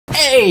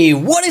Hey,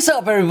 what is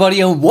up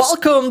everybody, and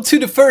welcome to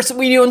the first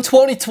video in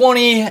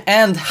 2020,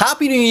 and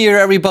happy new year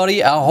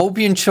everybody. I hope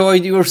you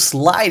enjoyed your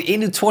slide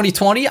into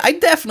 2020. I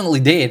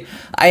definitely did.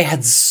 I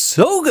had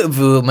so good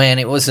food, man.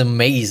 It was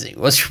amazing. It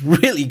was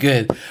really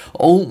good.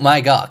 Oh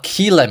my god,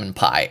 key lemon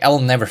pie. I will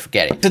never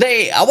forget it.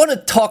 Today I want to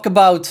talk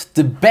about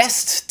the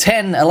best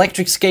 10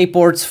 electric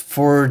skateboards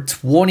for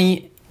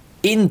 2019.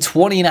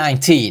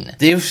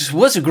 This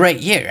was a great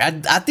year.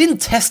 I didn't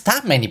test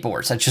that many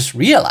boards. I just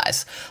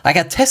realized, like,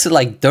 I tested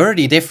like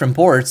 30 different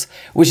boards,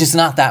 which is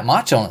not that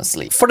much,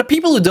 honestly. For the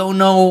people who don't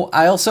know,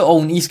 I also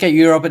own ESK8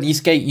 Europe and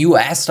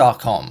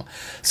ESK8US.com.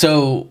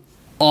 So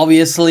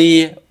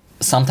obviously,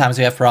 sometimes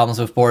we have problems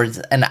with boards,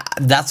 and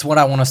that's what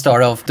I want to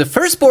start off. The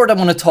first board I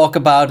want to talk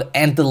about,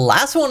 and the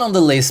last one on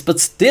the list, but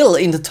still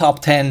in the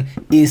top 10,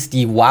 is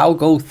the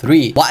WowGo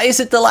 3. Why is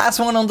it the last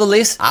one on the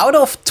list? Out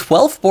of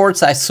 12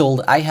 boards I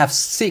sold, I have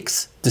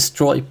 6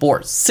 destroyed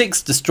boards.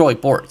 6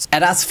 destroyed boards.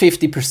 And that's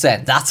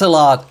 50%. That's a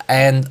lot.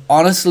 And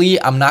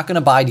honestly, I'm not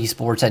gonna buy these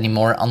boards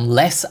anymore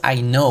unless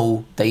I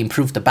know they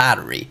improve the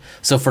battery.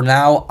 So for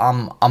now,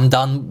 I'm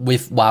done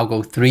with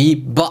WowGo 3,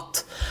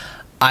 but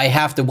I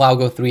have the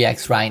WowGo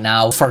 3X right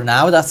now. For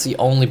now, that's the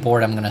only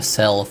board I'm gonna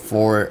sell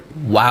for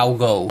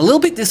WowGo. A little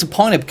bit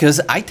disappointed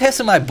because I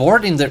tested my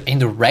board in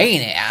the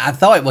rain. I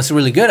thought it was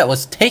really good. I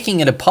was taking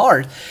it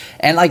apart,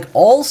 and like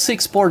all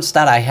 6 boards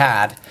that I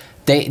had,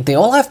 they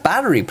all have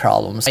battery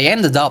problems. I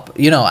ended up,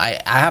 you know, I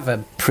have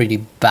a pretty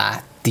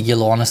bad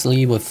deal,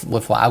 honestly, with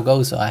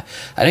WowGo, so I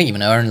don't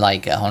even earn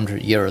like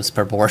 100 euros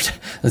per board.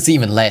 It's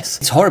even less.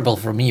 It's horrible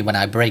for me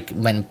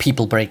when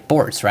people break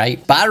boards,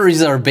 right?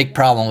 Batteries are a big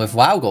problem with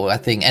WowGo, I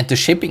think, and the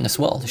shipping as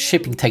well. The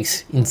shipping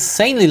takes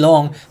insanely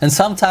long, and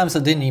sometimes I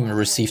didn't even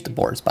receive the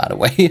boards, by the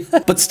way.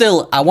 But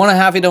still, I want to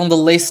have it on the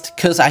list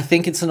because I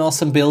think it's an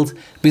awesome build.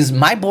 Because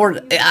my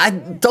board, I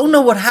don't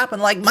know what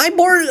happened. Like, my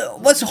board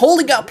was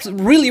holding up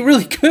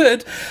really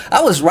good.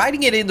 I was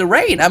riding it in the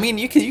rain. I mean,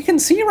 you can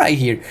see right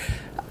here.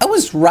 I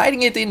was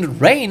riding it in the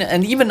rain,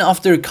 and even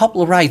after a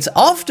couple of rides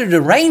after the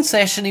rain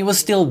session, it was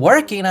still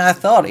working. I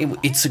thought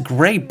it's a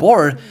great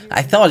board.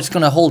 I thought it's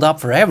gonna hold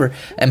up forever.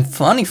 And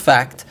funny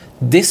fact,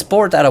 this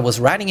board that I was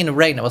riding in the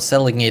rain, I was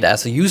selling it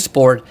as a used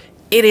board.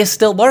 It is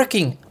still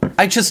working.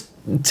 I just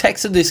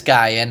texted this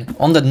guy, and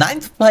on the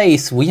 9th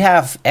place we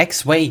have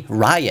X-Way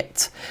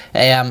Riot.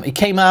 It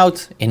came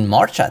out in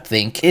March, I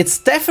think. It's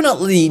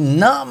definitely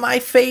not my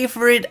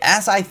favorite,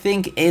 as I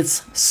think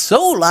it's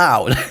so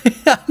loud.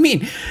 I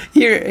mean,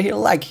 hear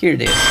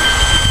this.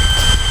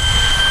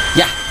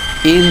 Yeah,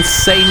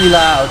 insanely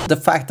loud. The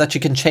fact that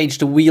you can change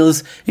the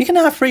wheels, you can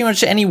have pretty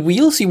much any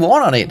wheels you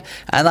want on it,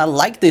 and I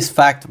like this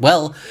fact.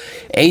 Well,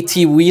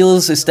 AT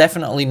wheels is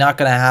definitely not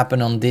gonna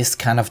happen on this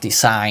kind of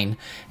design,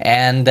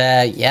 and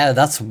yeah,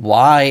 that's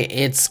why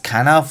it's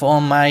kind of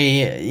on my,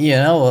 you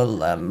know,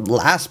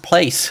 last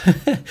place.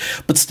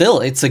 But still,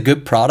 it's a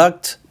good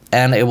product,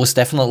 and it was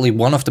definitely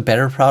one of the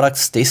better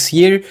products this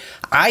year.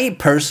 I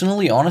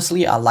personally,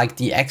 honestly, I like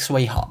the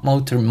X-Way hot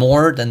motor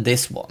more than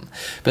this one,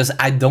 because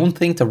I don't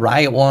think the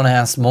Riot one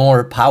has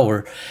more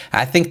power.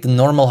 I think the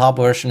normal hot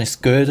version is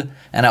good,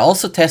 and I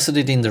also tested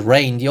it in the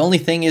rain. The only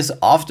thing is,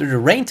 after the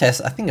rain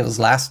test, I think it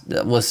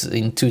was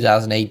in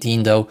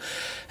 2018 though,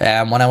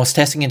 when I was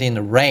testing it in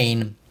the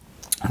rain,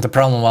 the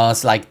problem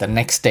was, like, the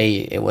next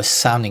day it was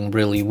sounding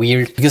really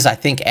weird, because I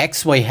think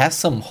X-Way has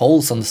some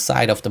holes on the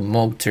side of the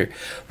motor,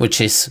 which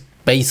is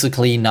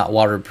basically not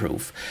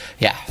waterproof.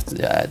 Yeah,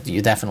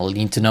 you definitely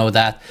need to know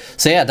that.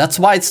 So yeah, that's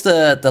why it's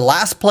the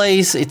last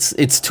place.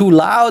 It's too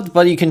loud,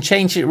 but you can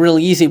change it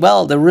really easy.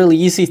 Well, the really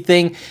easy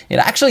thing, it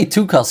actually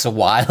took us a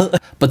while.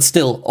 But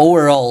still,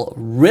 overall,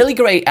 really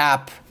great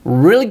app.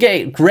 Really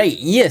great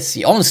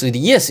ESC. Honestly, the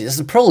ESC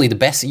is probably the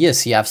best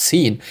ESC I've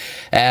seen,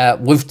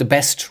 with the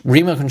best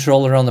remote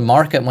controller on the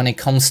market when it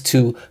comes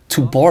to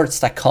boards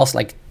that cost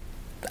like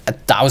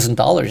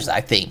 $1,000,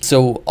 I think.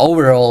 So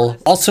overall,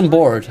 awesome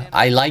board.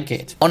 I like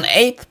it. On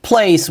 8th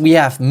place we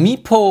have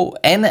Meepo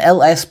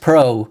NLS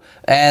Pro,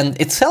 and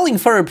it's selling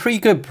for a pretty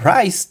good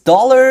price,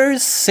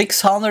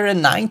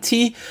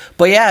 $690.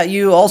 But yeah,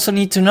 you also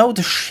need to know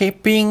the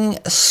shipping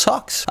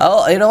sucks.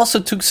 Oh, it also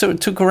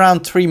took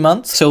around 3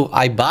 months. So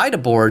I buy the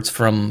boards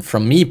from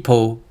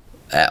Meepo.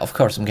 Of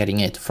course, I'm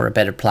getting it for a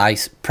better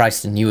price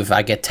than you if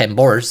I get 10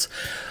 boards.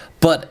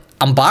 But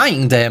I'm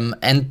buying them,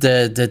 and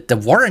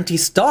the warranty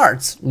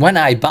starts when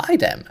I buy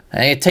them,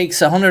 and it takes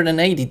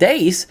 180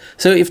 days.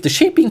 So if the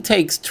shipping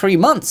takes 3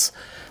 months,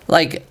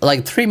 like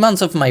 3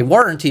 months of my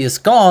warranty is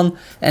gone.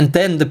 And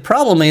then the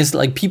problem is,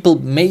 like, people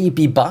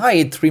maybe buy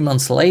it 3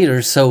 months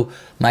later, so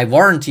my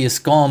warranty is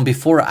gone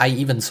before I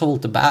even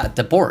sold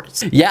the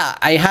boards. Yeah,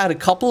 I had a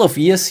couple of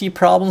ESC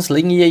problems,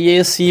 Lingia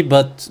ESC,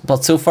 but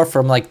so far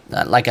from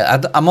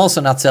I'm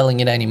also not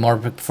selling it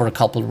anymore for a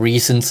couple of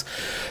reasons.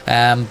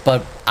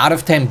 But out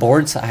of 10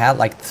 boards, I had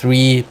like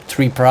three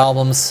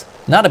problems.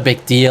 Not a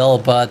big deal,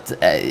 but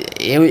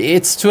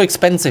it's too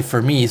expensive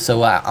for me,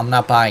 so I'm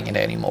not buying it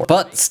anymore.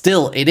 But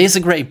still, it is a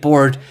great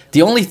board.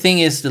 The only thing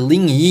is the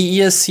Lingia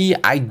ESC,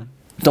 I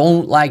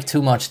don't like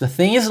too much. The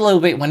thing is a little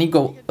bit when you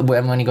go,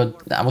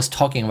 I was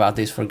talking about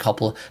this for a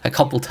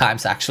couple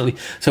times actually.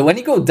 So when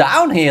you go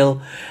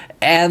downhill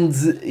and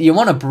you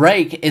want to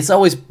brake, it's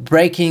always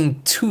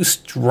braking too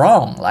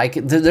strong. Like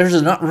there's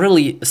not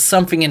really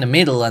something in the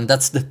middle, and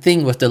that's the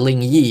thing with the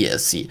Ling Yi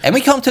ESC. And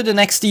we come to the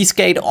next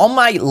ESK8 on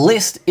my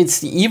list.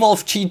 It's the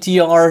Evolve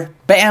GTR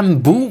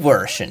Bamboo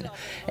version.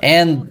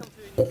 And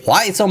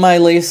why it's on my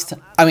list?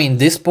 I mean,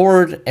 this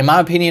board, in my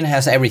opinion,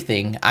 has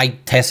everything. I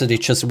tested it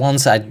just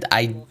once.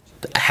 I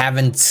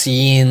haven't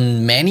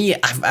seen many.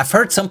 I've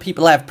heard some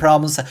people have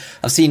problems.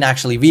 I've seen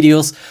actually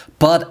videos,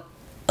 but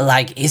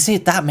like, is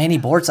it that many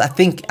boards? I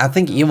think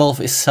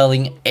Evolve is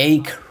selling a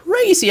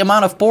crazy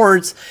amount of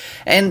boards,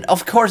 and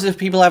of course if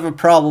people have a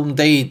problem,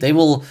 they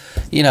will,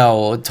 you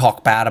know,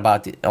 talk bad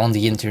about it on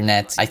the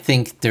internet. I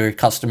think their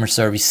customer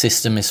service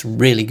system is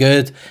really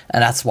good,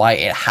 and that's why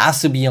it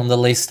has to be on the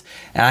list.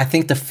 And I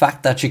think the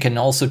fact that you can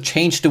also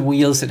change the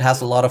wheels, it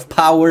has a lot of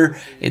power.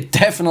 It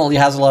definitely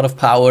has a lot of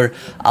power.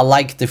 I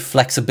like the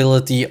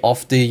flexibility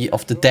of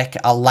the deck.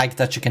 I like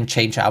that you can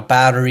change out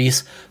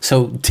batteries.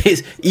 So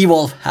this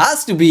Evolve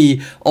has to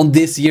be on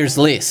this year's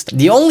list.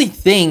 The only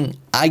thing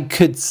I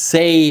could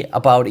say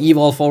about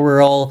Evolve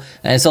overall,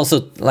 and it's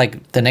also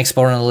like the next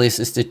board on the list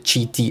is the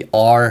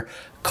GTR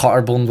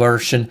carbon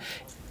version,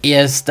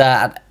 is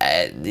that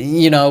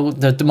you know,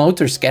 the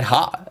motors get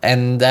hot.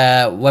 And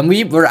when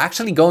we were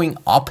actually going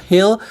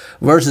uphill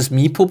versus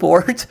Meepo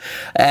board,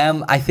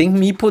 I think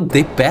Meepo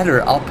did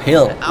better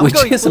uphill,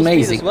 which is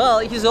amazing. As well,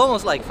 he's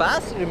almost like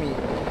faster than me.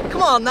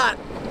 Come on,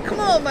 come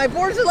on, my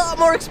board's a lot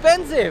more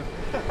expensive.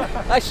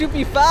 I should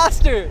be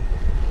faster,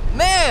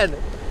 man.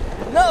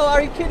 No,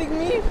 are you kidding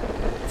me?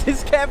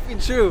 This can't be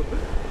true.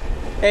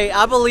 Hey,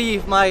 I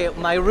believe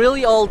my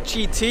really old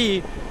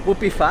GT would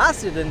be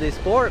faster than this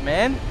board,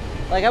 man.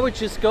 Like, I would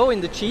just go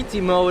in the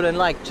GT mode and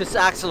like just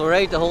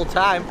accelerate the whole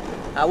time.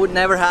 I would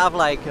never have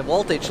like a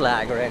voltage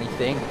lag or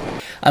anything.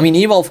 I mean,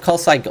 Evolve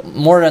costs like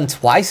more than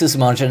twice as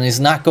much and is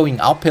not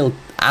going uphill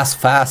as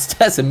fast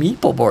as a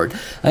Meepo board.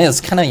 I mean,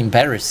 it's kind of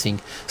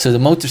embarrassing. So the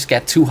motors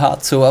get too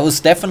hot. So I was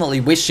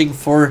definitely wishing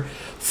for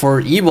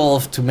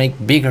Evolve to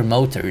make bigger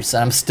motors.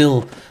 I'm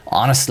still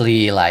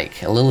honestly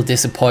like a little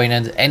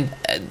disappointed, and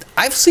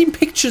I've seen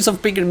pictures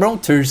of bigger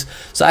motors,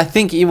 so I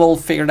think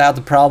Evolve figured out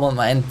the problem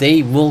and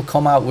they will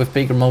come out with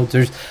bigger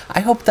motors. I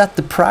hope that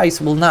the price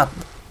will not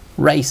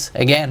race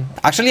again.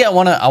 Actually, I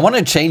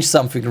wanna change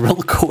something real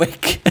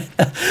quick.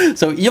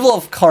 So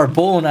Evolve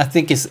Carbon, I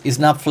think is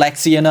not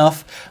flexy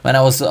enough when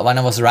I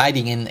was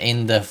riding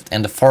in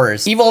the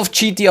forest. Evolve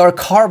GTR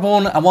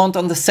Carbon I want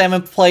on the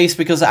 7th place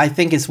because I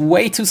think it's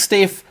way too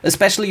stiff,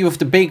 especially with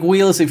the big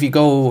wheels. If you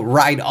go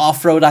ride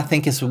off-road, I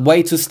think it's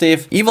way too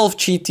stiff. Evolve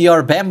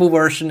GTR Bamboo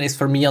version is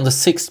for me on the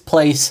 6th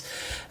place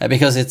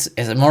because it's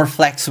more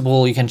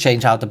flexible. You can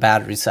change out the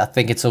batteries. I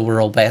think it's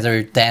overall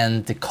better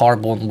than the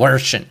Carbon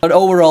version. But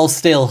overall,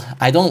 still,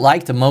 I don't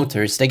like the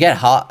motors. They get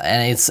hot,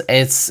 and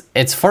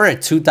it's for a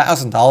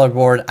 $2,000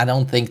 board. I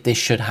don't think this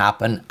should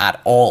happen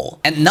at all.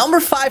 And number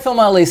 5 on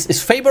my list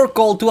is Faber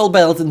Gold Dual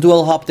Belt and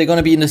Dual Hub. They're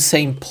gonna be in the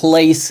same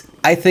place.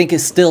 I think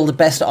it's still the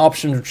best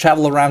option to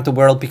travel around the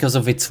world because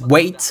of its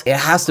weight. It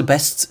has the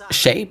best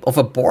shape of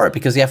a board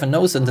because you have a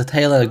nose and the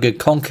tail and a good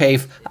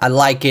concave. I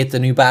like it. The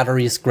new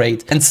battery is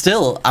great. And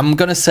still, I'm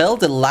gonna sell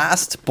the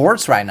last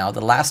boards right now,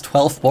 the last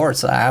 12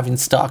 boards that I have in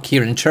stock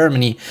here in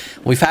Germany.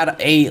 We've had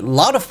a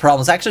lot of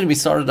problems. Actually, we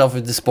started off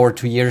with this board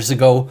 2 years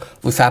ago.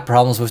 We've had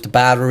problems with the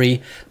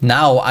battery.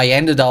 Now I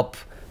ended up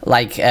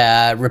like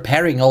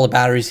repairing all the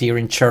batteries here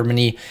in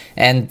Germany,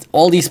 and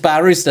all these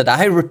batteries that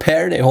I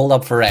repair, they hold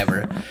up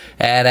forever.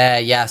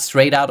 And yeah,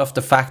 straight out of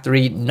the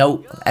factory,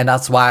 no. And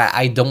that's why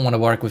I don't want to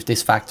work with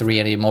this factory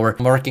anymore.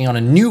 I'm working on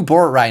a new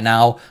board right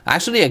now,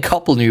 actually a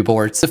couple new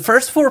boards. The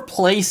first 4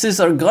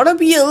 places are gonna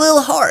be a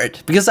little hard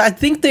because I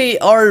think they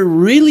are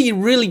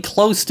really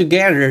close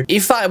together.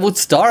 If I would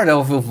start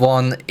off with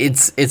one,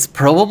 it's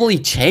probably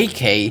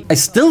JK. I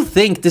still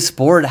think this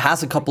board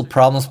has a couple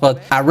problems, but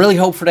I really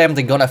hope for them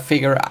they're gonna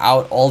figure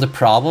out all the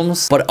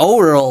problems. But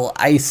overall,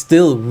 I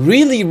still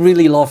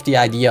really love the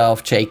idea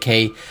of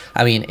JK.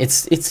 I mean,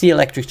 it's the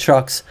electric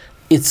trucks.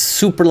 It's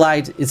super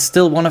light. It's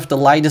still one of the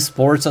lightest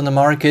boards on the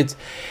market.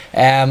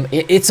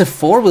 It's a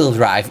 4-wheel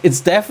drive.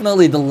 It's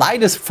definitely the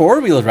lightest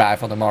 4-wheel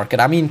drive on the market.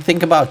 I mean,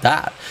 think about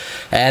that.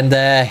 And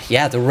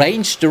yeah, the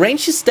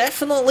range is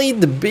definitely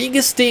the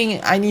biggest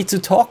thing I need to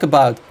talk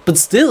about. But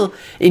still,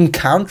 in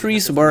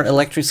countries where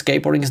electric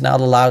skateboarding is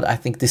not allowed, I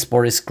think this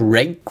board is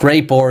great.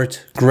 Great board,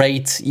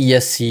 great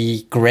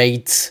ESC,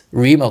 great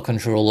remote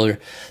controller.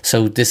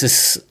 So this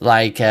is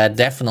like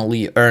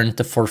definitely earned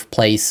the 4th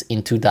place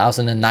in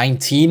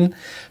 2019.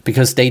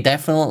 because they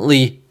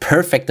definitely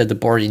perfected the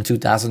board in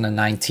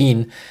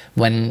 2019.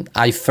 When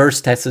I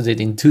first tested it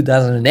in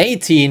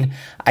 2018,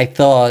 I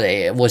thought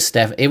it was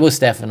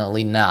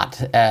definitely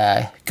not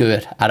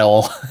good at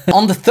all.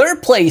 On the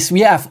third place,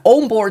 we have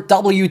Onboard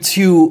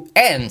W2,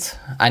 and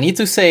I need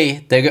to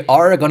say they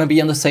are gonna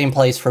be on the same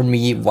place for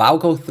me,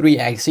 Wowgo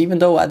 3X, even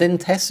though I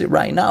didn't test it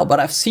right now, but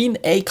I've seen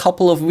a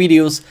couple of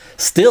videos.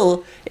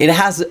 Still, it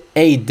has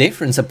a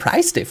difference, a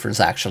price difference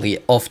actually,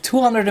 of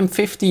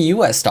 $250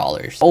 US.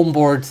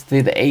 Onboard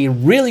did a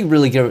really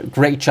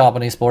great job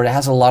on this board. It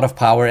has a lot of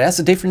power. It has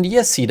a different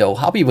ESC though,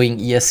 Hobbywing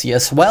ESC,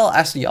 as well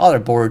as the other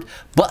board,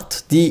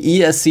 but the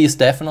ESC is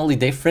definitely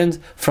different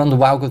from the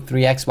Wowgo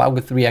 3X.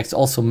 Wowgo 3X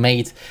also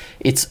made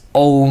its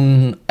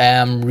own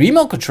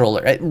remote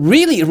controller. A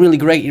really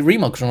great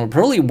remote controller,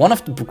 probably one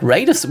of the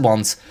greatest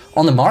ones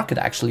on the market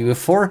actually, with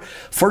four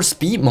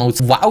speed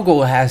modes.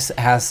 Wowgo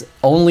has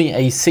only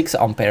a 6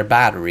 ampere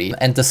battery,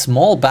 and the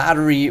small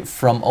battery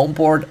from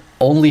Onboard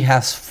only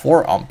has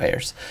 4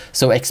 amperes,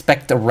 so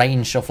expect a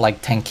range of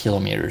like 10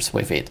 kilometers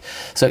with it.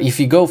 So if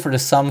you go for the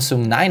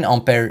Samsung 9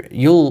 ampere,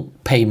 you'll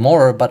pay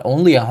more, but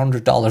only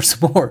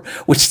 $100 more,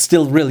 which is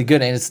still really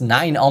good, and it's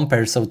 9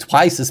 amperes, so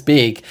twice as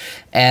big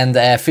and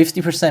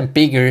 50%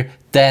 bigger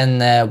than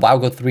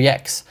Wowgo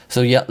 3X.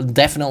 So you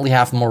definitely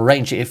have more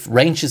range. If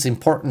range is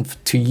important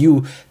to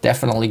you,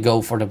 definitely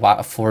go for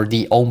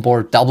the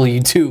Onboard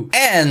W2.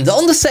 And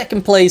on the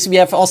second place, we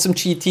have Awesome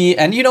GT,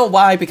 and you know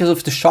why? Because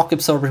of the shock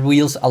absorber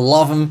wheels. I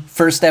love them.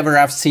 First ever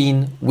I've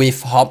seen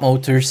with hot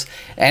motors.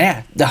 And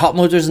yeah, the hot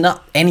motor is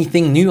not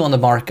anything new on the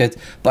market,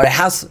 but it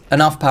has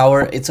enough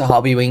power. It's a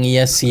Hobbywing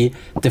ESC.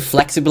 The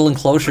flexible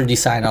enclosure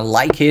design, I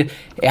like it.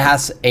 It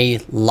has a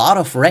lot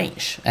of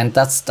range, and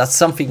that's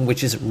something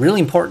which is really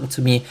important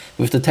to me.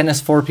 With the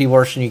 10S4P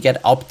version, you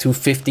get up to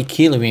 50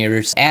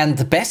 kilometers. And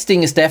the best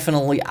thing is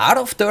definitely, out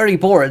of 30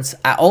 boards,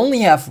 I only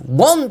have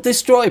one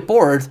destroyed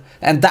board,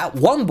 and that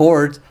one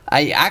board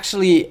I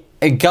actually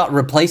got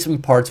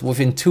replacement parts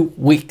within 2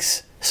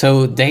 weeks.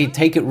 So they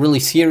take it really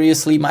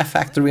seriously, my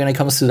factory, when it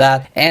comes to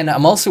that. And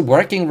I'm also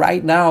working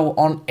right now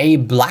on a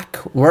black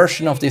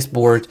version of this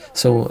board.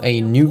 So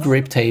a new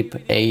grip tape,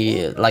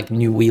 like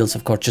new wheels,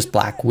 of course, just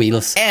black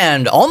wheels.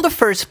 And on the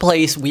first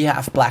place, we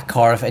have Black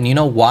Carve. And you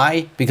know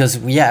why? Because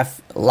we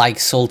have like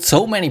sold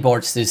so many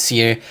boards this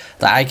year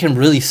that I can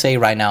really say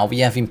right now we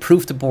have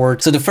improved the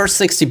board. So the first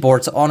 60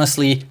 boards,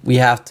 honestly, we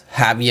have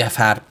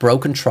had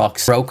broken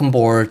trucks, broken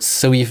boards.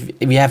 So we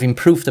have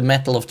improved the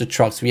metal of the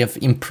trucks. We have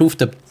improved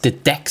the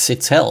decks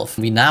itself.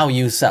 We now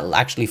use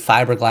actually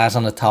fiberglass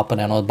on the top and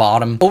then on the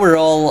bottom.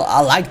 Overall,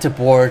 I like the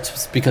board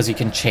because you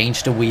can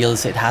change the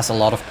wheels. It has a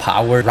lot of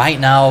power. Right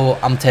now,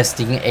 I'm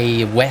testing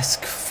a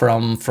Wesk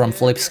from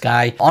Flip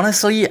Sky.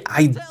 Honestly,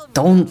 I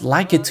don't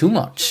like it too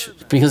much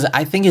because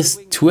I think it's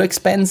too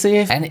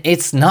expensive and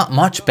it's not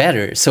much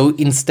better. So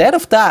instead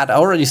of that, I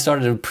already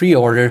started a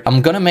pre-order.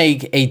 I'm gonna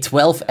make a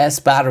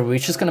 12S battery,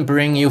 which is gonna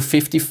bring you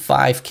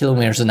 55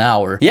 kilometers an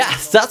hour. Yeah,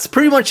 that's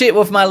pretty much it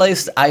with my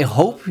list. I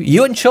hope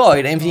you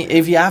enjoyed. And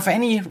if you have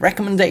any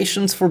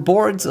recommendations for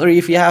boards, or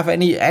if you have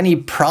any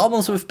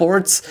problems with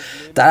boards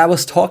that I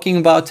was talking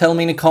about, tell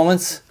me in the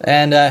comments.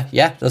 And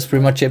yeah, that's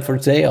pretty much it for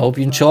today. I hope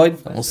you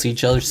enjoyed, and we'll see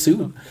each other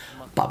soon.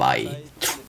 Bye bye.